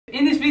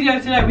In this video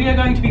today, we are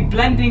going to be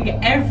blending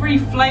every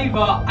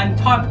flavour and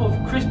type of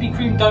Krispy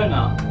Kreme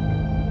donut.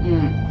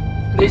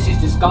 This is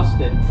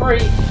disgusting. 3,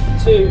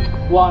 2,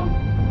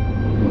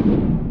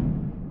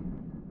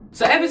 1.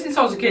 So ever since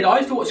I was a kid, I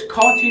used to watch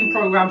cartoon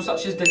programmes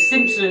such as The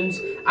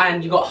Simpsons,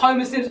 and you got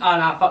Homer Simpson. Oh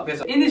nah, fuck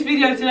this. In this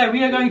video today,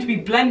 we are going to be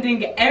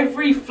blending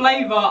every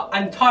flavour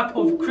and type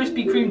of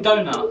Krispy Kreme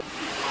donut.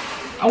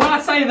 And when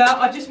I say that,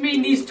 I just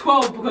mean these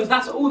 12 because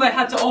that's all they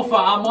had to offer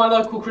at my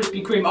local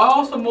Krispy Kreme. I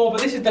asked for more, but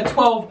this is the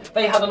 12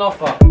 they had on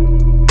offer.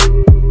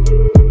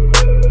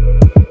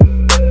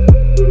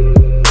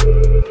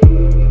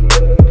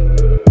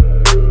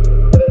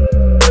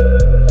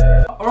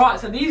 Alright,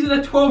 so these are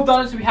the 12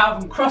 donuts we have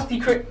from Krusty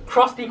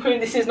Kreme.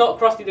 This is not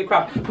Krusty the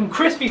Krab. From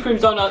Krispy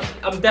Kreme Donuts.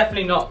 I'm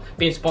definitely not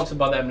being sponsored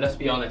by them, let's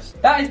be honest.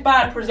 That is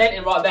bad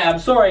presenting right there. I'm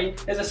sorry,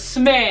 there's a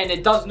smear and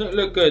it does not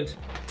look good.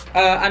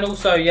 And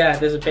also, yeah,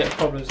 there's a bit of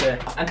problems there.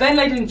 And then,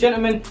 ladies and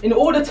gentlemen, in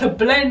order to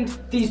blend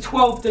these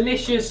 12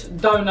 delicious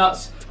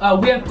donuts,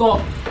 we have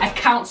got a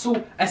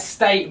council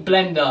estate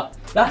blender.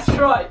 That's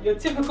right, your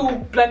typical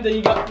blender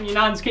you got from your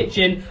nan's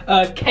kitchen,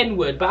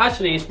 Kenwood, but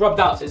actually it's rubbed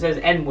out so it says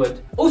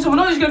N-wood. Also, we're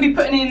not just going to be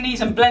putting in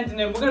these and blending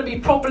them, we're going to be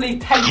properly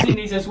tasting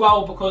these as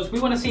well because we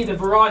want to see the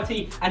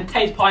variety and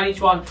taste behind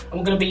each one, and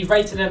we're going to be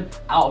rating them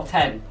out of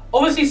 10.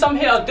 Obviously some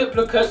here are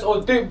duplicates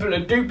or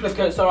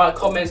duplicates, alright,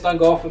 comments don't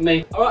go off with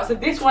me. Alright, so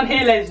this one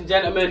here, ladies and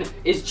gentlemen,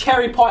 is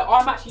cherry pie.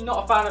 I'm actually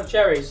not a fan of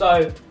cherry,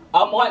 so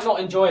I might not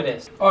enjoy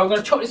this. Alright, we're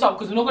going to chop this up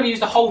because we're not going to use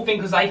the whole thing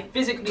because they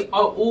physically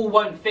all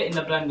won't fit in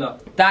the blender.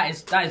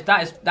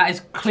 That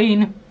is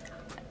clean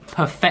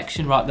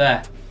perfection right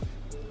there.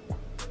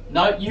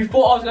 No, you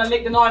thought I was going to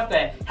lick the knife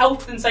there.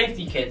 Health and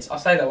safety, kids. I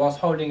say that whilst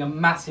holding a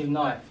massive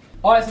knife.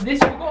 Alright, so this,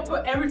 we've got to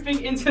put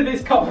everything into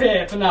this cup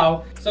here for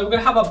now. So we're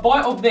going to have a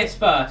bite of this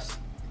first.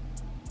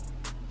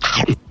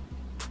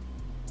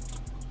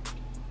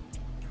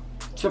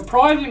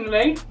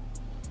 Surprisingly,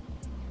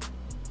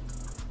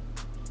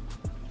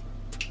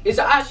 it's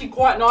actually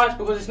quite nice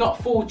because it's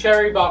not full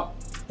cherry, but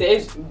there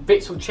is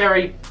bits of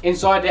cherry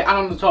inside it and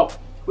on the top,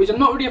 which I'm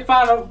not really a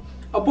fan of.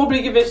 I'll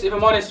probably give this, if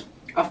I'm honest,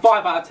 a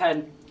 5 out of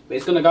 10, but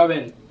it's going to go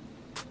in.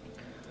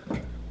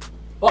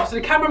 Right, so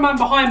the cameraman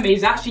behind me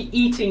is actually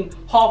eating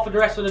half of the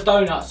rest of the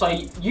donut, so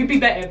you'd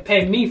be better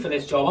paying me for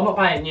this job, I'm not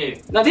paying you.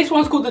 Now this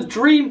one's called the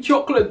Dream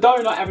Chocolate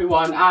Donut,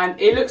 everyone, and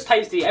it looks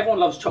tasty.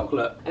 Everyone loves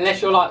chocolate,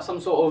 unless you're like some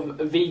sort of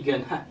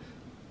vegan.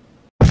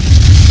 So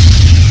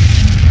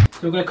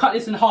we're going to cut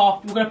this in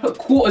half, we're going to put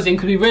quarters in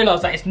because we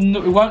realise that it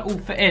won't all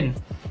fit in.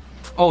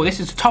 Oh, this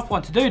is a tough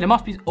one to do, there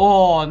must be,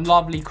 oh,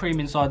 lovely cream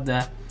inside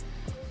there.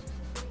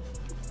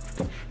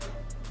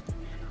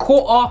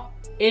 Quarter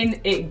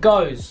in it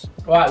goes.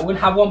 Right, we're going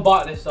to have one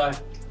bite of this though.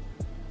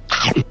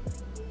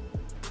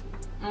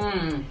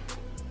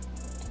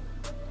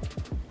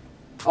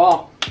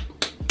 Oh.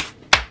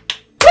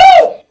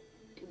 Woo!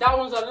 That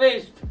one's at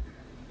least,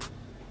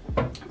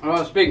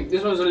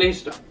 this one's at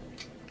least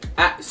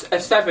at a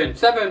 7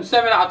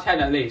 out of 10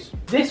 at least.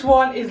 This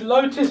one is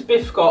Lotus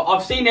Biscoff.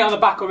 I've seen it on the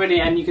back already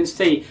and you can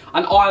see,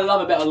 and I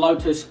love a bit of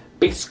Lotus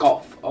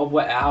Biscoff, or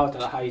I don't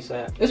know how you say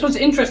it. This one's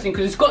interesting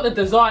because it's got the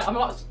design. I'm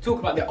not talking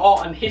about the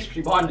art and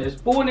history behind this.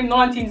 Born in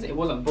it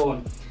wasn't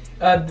born.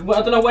 I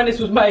don't know when this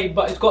was made,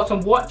 but it's got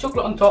some white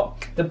chocolate on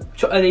top, the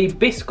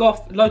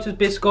Biscoff, Lotus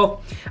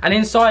Biscoff, and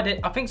inside it,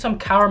 I think some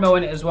caramel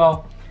in it as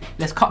well.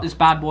 Let's cut this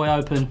bad boy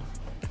open.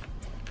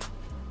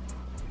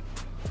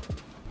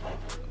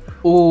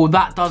 Oh,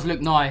 that does look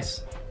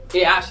nice.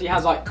 It actually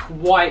has like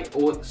white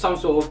or some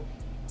sort of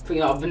thing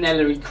like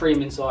vanilla-y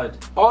cream inside.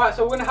 Alright,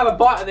 so we're gonna have a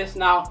bite of this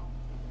now.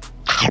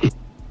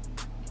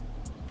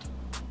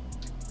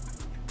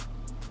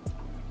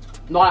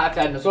 9 out of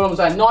 10, that's all I'm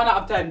saying, 9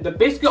 out of 10. The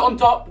biscuit on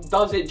top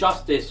does it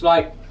justice.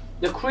 Like,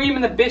 the cream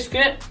and the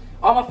biscuit,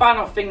 I'm a fan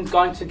of things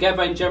going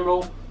together in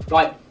general.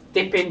 Like,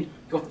 dipping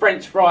your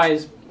French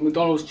fries,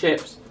 McDonald's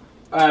chips,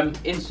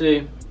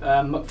 into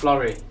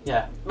McFlurry,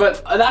 yeah.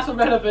 But that's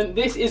irrelevant,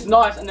 this is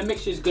nice and the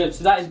mixture is good,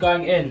 so that is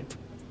going in.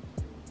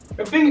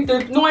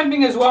 The annoying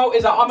thing as well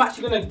is that I'm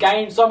actually going to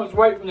gain so much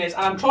weight from this,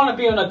 and I'm trying to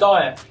be on a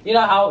diet. You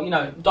know how,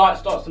 diet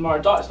starts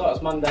tomorrow, diet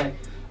starts Monday.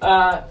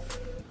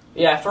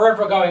 Yeah,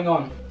 forever going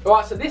on.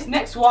 Alright, so this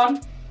next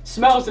one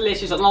smells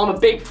delicious and I'm a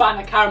big fan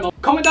of caramel.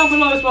 Comment down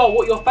below as well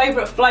what your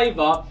favourite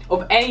flavour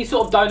of any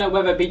sort of donut,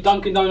 whether it be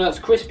Dunkin' Donuts,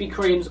 Krispy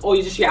Kremes, or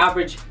just your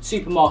average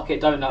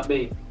supermarket donut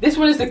be. This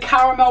one is the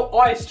caramel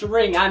iced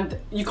ring, and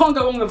you can't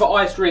go wrong with an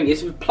iced ring.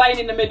 It's plain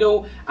in the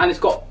middle and it's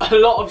got a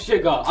lot of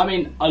sugar. I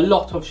mean, a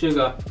lot of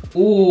sugar.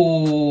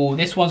 Ooh,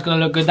 this one's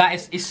gonna look good.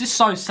 It's just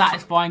so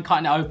satisfying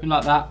cutting it open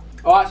like that.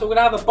 Alright, so we're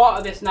gonna have a bite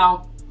of this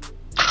now.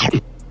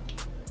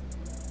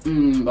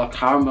 The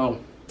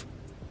caramel.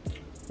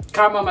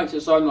 Caramel makes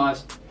it so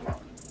nice.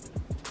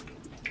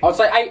 I'd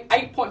say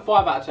 8.5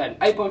 out of 10.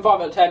 8.5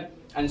 out of 10,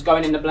 and it's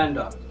going in the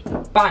blender.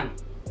 Bang.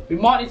 We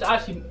might need to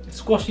actually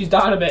squash these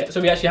down a bit so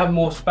we actually have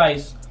more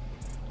space.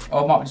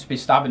 Or I might just be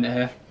stabbing it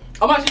here.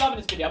 I'm actually loving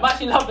this video. I'm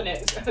actually loving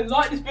it.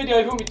 Like this video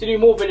if you want me to do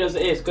more videos,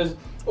 it is, because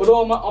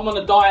although I'm on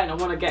a diet and I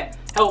want to get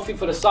healthy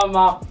for the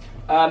summer,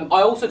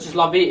 I also just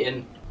love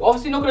eating. We're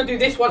obviously not going to do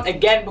this one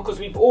again because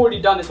we've already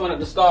done this one at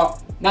the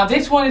start. Now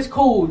this one is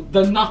called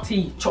the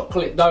Nutty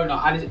Chocolate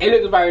Donut, and it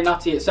looks very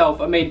nutty itself.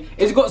 I mean,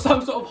 it's got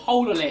some sort of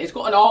hole in it. It's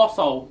got an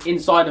arsehole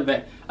inside of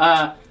it.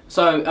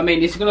 So, I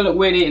mean, it's going to look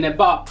weird eating it,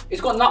 but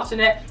it's got nuts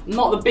in it. I'm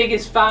not the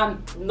biggest fan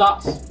of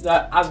nuts,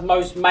 as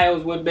most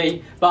males would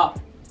be, but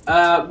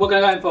we're going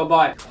to go in for a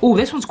bite. Oh,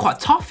 this one's quite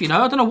tough, you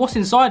know. I don't know what's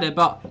inside it,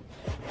 but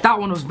that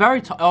one was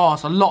very tough. Oh,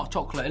 it's a lot of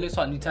chocolate. It looks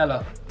like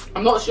Nutella.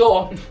 I'm not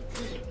sure.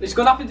 It's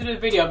got nothing to do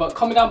with the video, but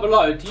comment down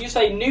below. Do you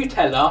say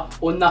Nutella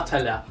or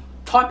Nutella?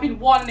 Type in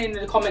 1 in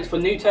the comments for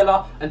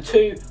Nutella and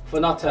 2 for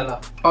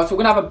Nutella. Alright, so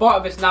we're going to have a bite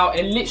of this now.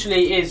 It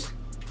literally is...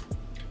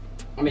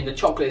 I mean, the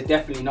chocolate is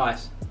definitely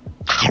nice.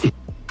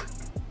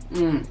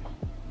 Yeah,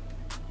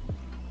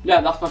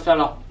 that's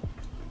Nutella.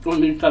 Or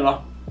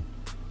Nutella.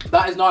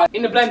 That is nice.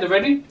 In the blender,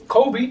 ready?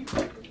 Colby.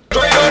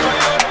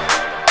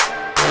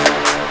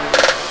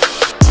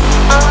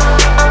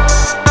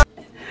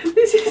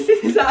 This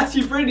is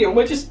actually brilliant.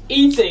 We're just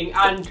eating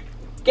and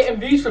getting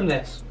views from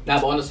this. Now,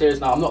 but on a serious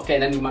note, I'm not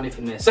getting any money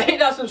from this. So hit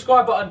that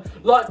subscribe button,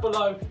 like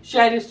below,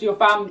 share this to your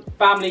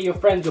family, your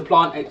friends, your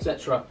plant,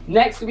 etc.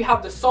 Next, we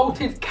have the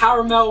salted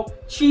caramel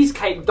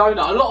cheesecake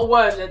donut. A lot of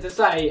words there to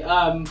say,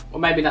 or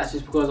maybe that's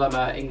just because I'm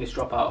an English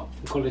dropout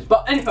from college.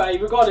 But anyway,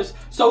 regardless,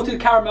 salted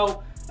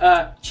caramel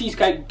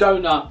cheesecake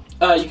donut.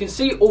 You can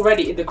see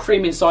already the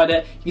cream inside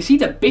it. You can see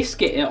the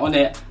biscuit on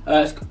it.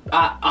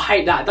 I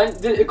hate that.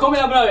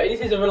 Comment down below.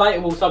 This is a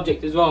relatable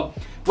subject as well.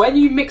 When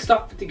you mix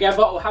stuff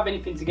together or have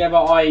anything together,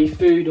 i.e.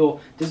 food or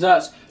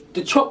desserts,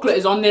 the chocolate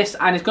is on this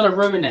and it's going to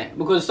ruin it.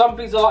 Because some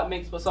things I like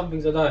mixed, but some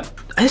things I don't.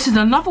 This is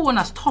another one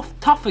that's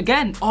tough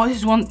again. Oh, this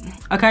is one.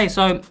 Okay,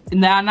 so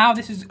now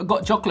this has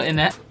got chocolate in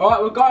it. All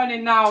right, we're going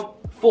in now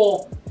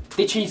for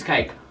the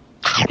cheesecake.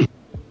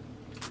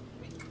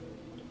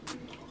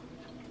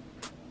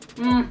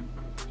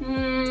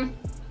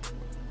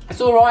 It's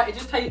alright,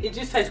 it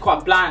just tastes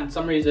quite bland for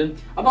some reason.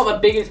 I'm not the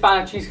biggest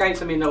fan of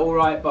cheesecakes. I mean, they're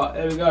alright, but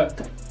there we go.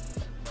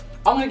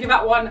 I'm gonna give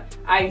that one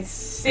a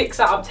 6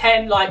 out of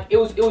 10. Like, it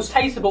was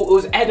tasteable, it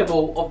was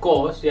edible, of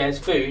course. Yeah, it's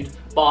food,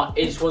 but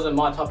it just wasn't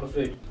my type of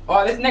food.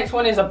 Alright, this next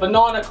one is a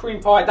banana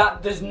cream pie.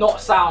 That does not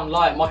sound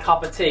like my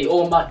cup of tea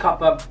or my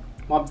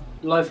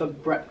loaf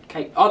of bread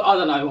cake. I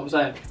don't know what I'm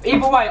saying.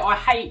 Either way,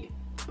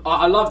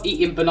 I love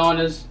eating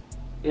bananas.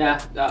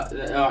 Yeah,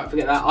 alright,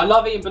 forget that. I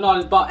love eating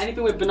bananas, but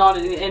anything with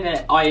bananas in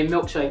it, i.e.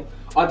 milkshake,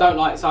 I don't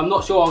like, so I'm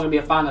not sure I'm going to be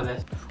a fan of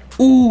this.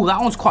 Ooh, that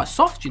one's quite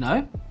soft, you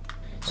know.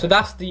 So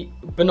that's the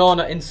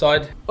banana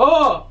inside.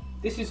 Oh,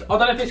 this is, I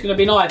don't know if it's going to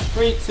be nice.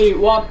 3, 2,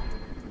 1.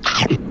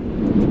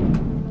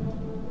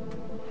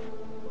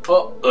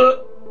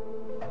 Oh,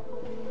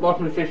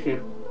 welcome to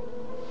tissue.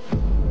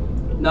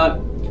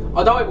 No,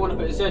 I don't even want to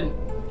put this in.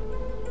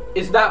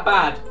 It's that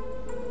bad.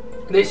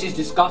 This is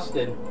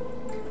disgusting.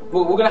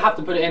 We're going to have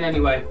to put it in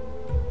anyway.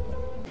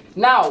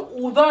 Now,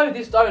 although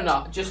this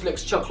donut just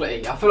looks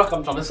chocolatey, I feel like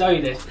I'm trying to sell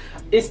you this.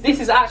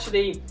 This is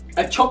actually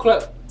a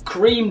chocolate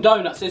cream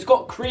donut, so it's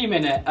got cream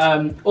in it.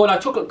 Or no,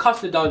 chocolate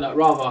custard donut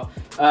rather.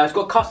 It's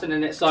got custard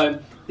in it, so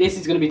this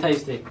is going to be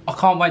tasty. I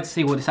can't wait to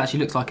see what this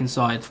actually looks like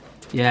inside.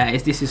 Yeah,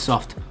 this is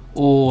soft.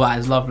 Oh, that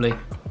is lovely.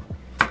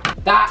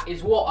 That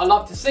is what I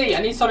love to see.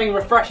 I need something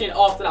refreshing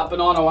after that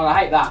banana one. I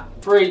hate that.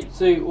 3,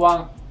 2,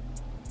 1.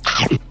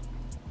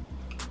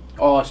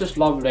 Oh, it's just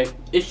lovely.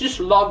 It's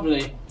just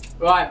lovely.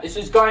 Right, this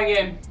is going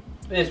in.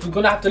 We're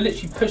going to have to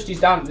literally push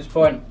these down at this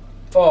point.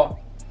 Oh.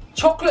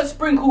 Chocolate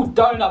sprinkled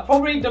donut.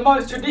 Probably the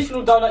most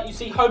traditional donut you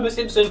see Homer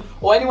Simpson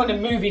or anyone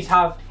in movies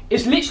have.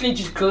 It's literally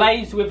just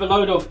glazed with a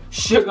load of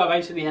sugar,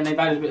 basically, and they've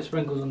added a bit of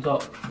sprinkles on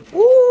top.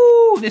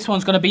 Ooh, this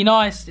one's going to be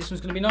nice. This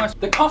one's going to be nice.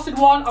 The custard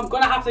one, I'm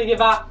going to have to give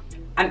that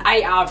an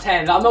 8 out of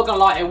 10. I'm not going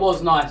to lie, it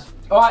was nice.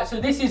 Alright, so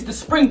this is the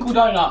sprinkle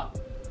donut.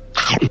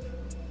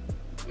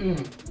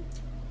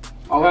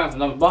 I went for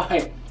another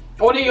bite.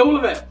 I want to eat all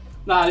of it.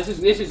 Nah, this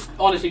is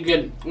honestly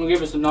good. I'm gonna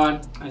give us a 9.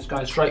 Let's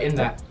go straight in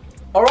there.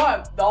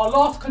 Alright, our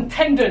last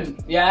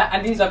contendant, yeah,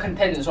 and these are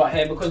contendants right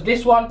here because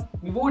this one,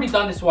 we've already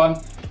done this one,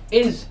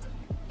 is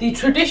the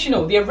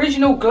traditional, the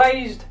original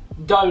glazed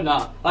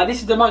donut. Like, this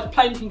is the most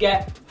plain you can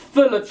get,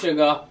 full of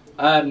sugar.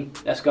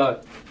 Let's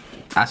go.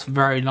 That's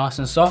very nice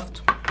and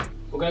soft.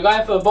 We're gonna go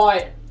in for a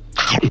bite.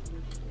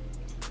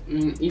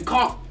 You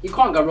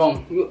can't go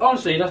wrong.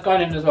 Honestly, that's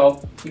going in as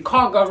well. You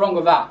can't go wrong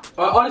with that.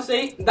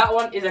 Honestly, that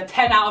one is a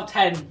 10 out of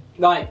 10.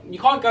 Like, you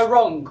can't go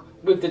wrong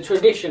with the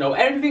traditional.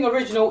 Everything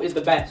original is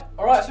the best.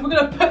 Alright, so we're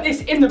going to put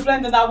this in the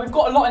blender now. We've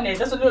got a lot in here. It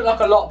doesn't look like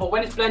a lot, but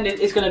when it's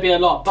blended, it's going to be a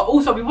lot. But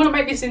also, we want to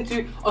make this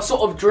into a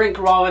sort of drink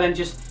rather than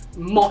just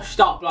moshed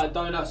up like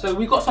donuts. So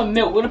we've got some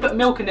milk. We're going to put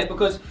milk in it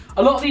because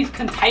a lot of these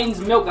contains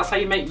milk. That's how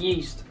you make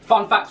yeast.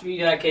 Fun fact for you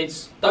there,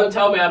 kids. Don't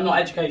tell me I'm not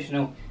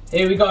educational.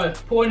 Here we go.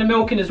 Pouring the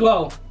milk in as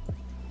well.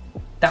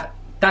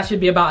 That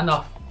should be about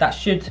enough. That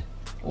should,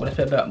 oh, let's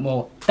put a bit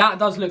more. That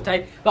does look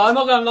tasty. But I'm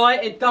not gonna lie,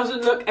 it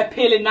doesn't look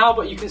appealing now,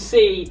 but you can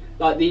see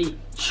like the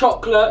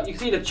chocolate, you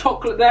can see the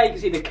chocolate there, you can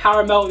see the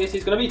caramel. This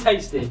is gonna be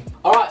tasty.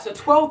 All right, so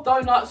 12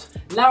 donuts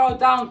narrowed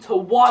down to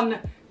 1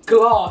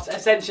 glass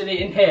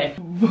essentially in here.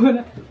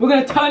 We're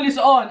gonna turn this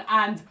on,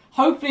 and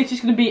hopefully it's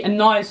just gonna be a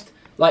nice,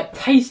 like,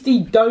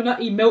 tasty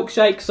donutty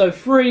milkshake. So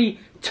 3,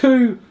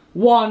 2,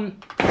 1.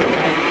 Oh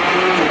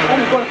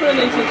my god, I feel like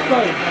it's gonna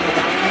explode.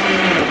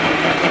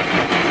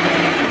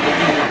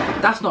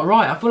 That's not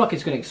right. I feel like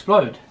it's gonna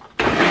explode.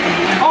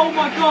 Oh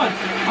my god!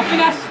 I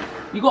think that's.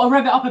 You gotta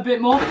rev it up a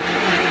bit more.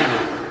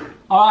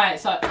 Alright,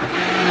 so. No,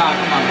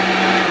 come on.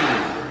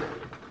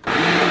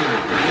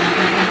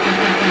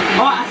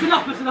 Alright, that's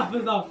enough, that's enough,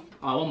 that's enough.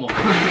 Alright, one more.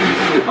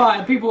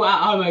 Alright, people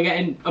at home are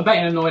getting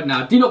annoyed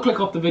now. Do not click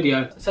off the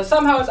video. So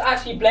somehow it's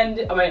actually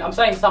blended. I mean, I'm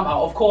saying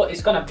somehow, of course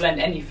it's gonna blend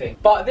anything.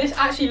 But this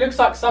actually looks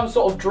like some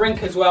sort of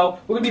drink as well.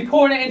 We're gonna be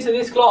pouring it into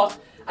this glass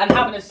and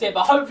having a sip.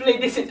 But hopefully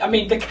this is, I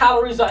mean, the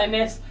calories are in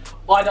this.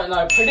 I don't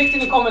know. Predict in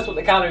the comments what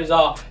the calories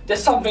are.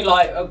 There's something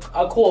like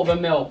a quarter of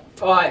a mil.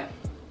 Alright.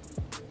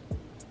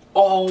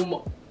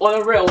 On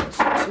a real,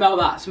 smell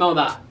that, smell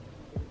that.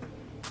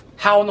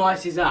 How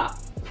nice is that?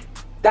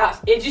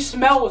 It just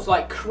smells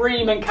like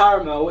cream and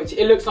caramel, which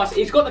it looks nice.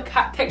 It's got the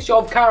texture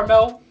of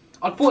caramel.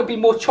 I thought it'd be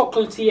more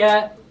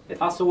chocolatey, if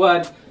that's the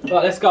word.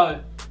 Right, let's go.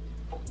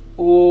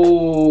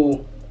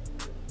 Ooh,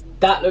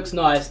 that looks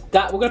nice.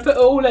 We're gonna put it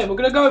all in. We're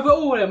gonna go with it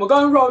all in. We're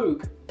going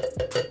rogue.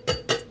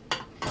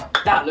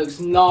 That looks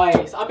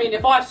nice. I mean,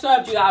 if I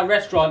served you that at a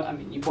restaurant, I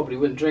mean, you probably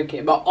wouldn't drink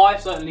it, but I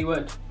certainly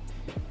would.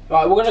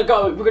 Right, we're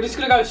just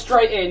gonna go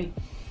straight in.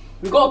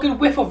 We've got a good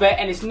whiff of it,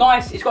 and it's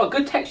nice. It's got a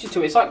good texture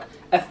to it. It's like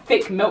a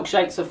thick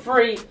milkshake. So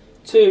 3,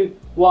 2,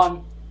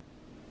 1.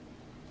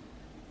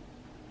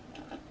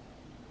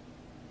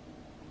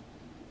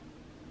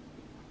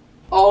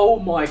 Oh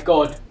my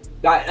god,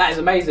 that is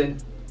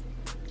amazing.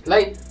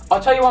 Like, I'll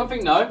tell you one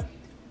thing though.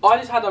 I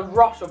just had a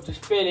rush of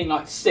just feeling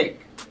like sick.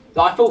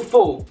 Like, I feel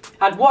full.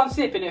 Had one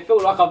sip and it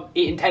felt like I've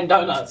eaten 10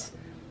 donuts.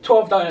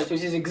 12 donuts,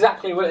 which is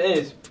exactly what it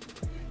is.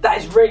 That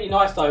is really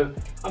nice though.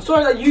 I'm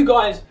sorry that you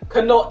guys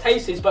cannot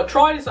taste this, but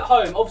try this at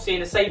home, obviously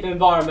in a safe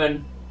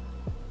environment.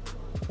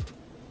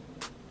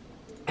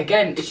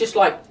 Again, it's just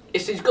like,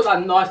 it's got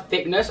that nice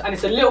thickness, and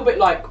it's a little bit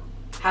like,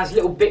 has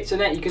little bits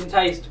in it you can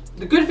taste.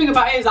 The good thing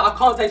about it is that I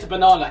can't taste a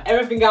banana.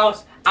 Everything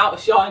else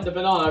outshined the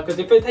banana, because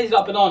if it tasted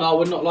like banana, I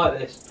would not like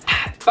this.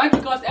 Thank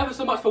you guys ever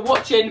so much for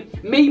watching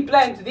me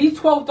blend these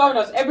 12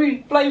 donuts,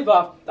 every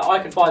flavour that I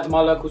can find in my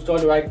local store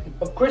anyway,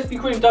 of Krispy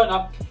Kreme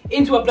donut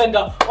into a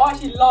blender. I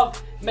actually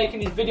love making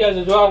these videos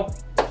as well,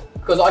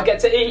 because I get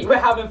to eat, we're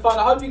having fun.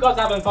 I hope you guys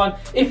are having fun.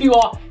 If you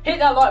are, hit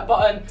that like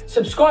button,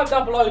 subscribe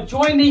down below,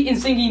 join the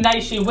inzinghy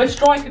nation. We're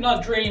striking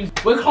our dreams,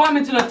 we're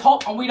climbing to the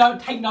top, and we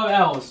don't take no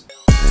L's.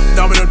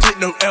 No, we don't take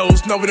no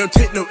L's. No, we don't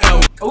take no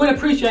L's. I would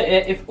appreciate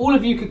it if all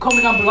of you could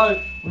comment down below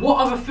what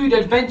other food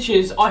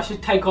adventures I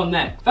should take on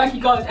next. Thank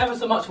you guys ever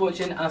so much for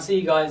watching, and I'll see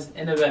you guys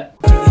in a bit.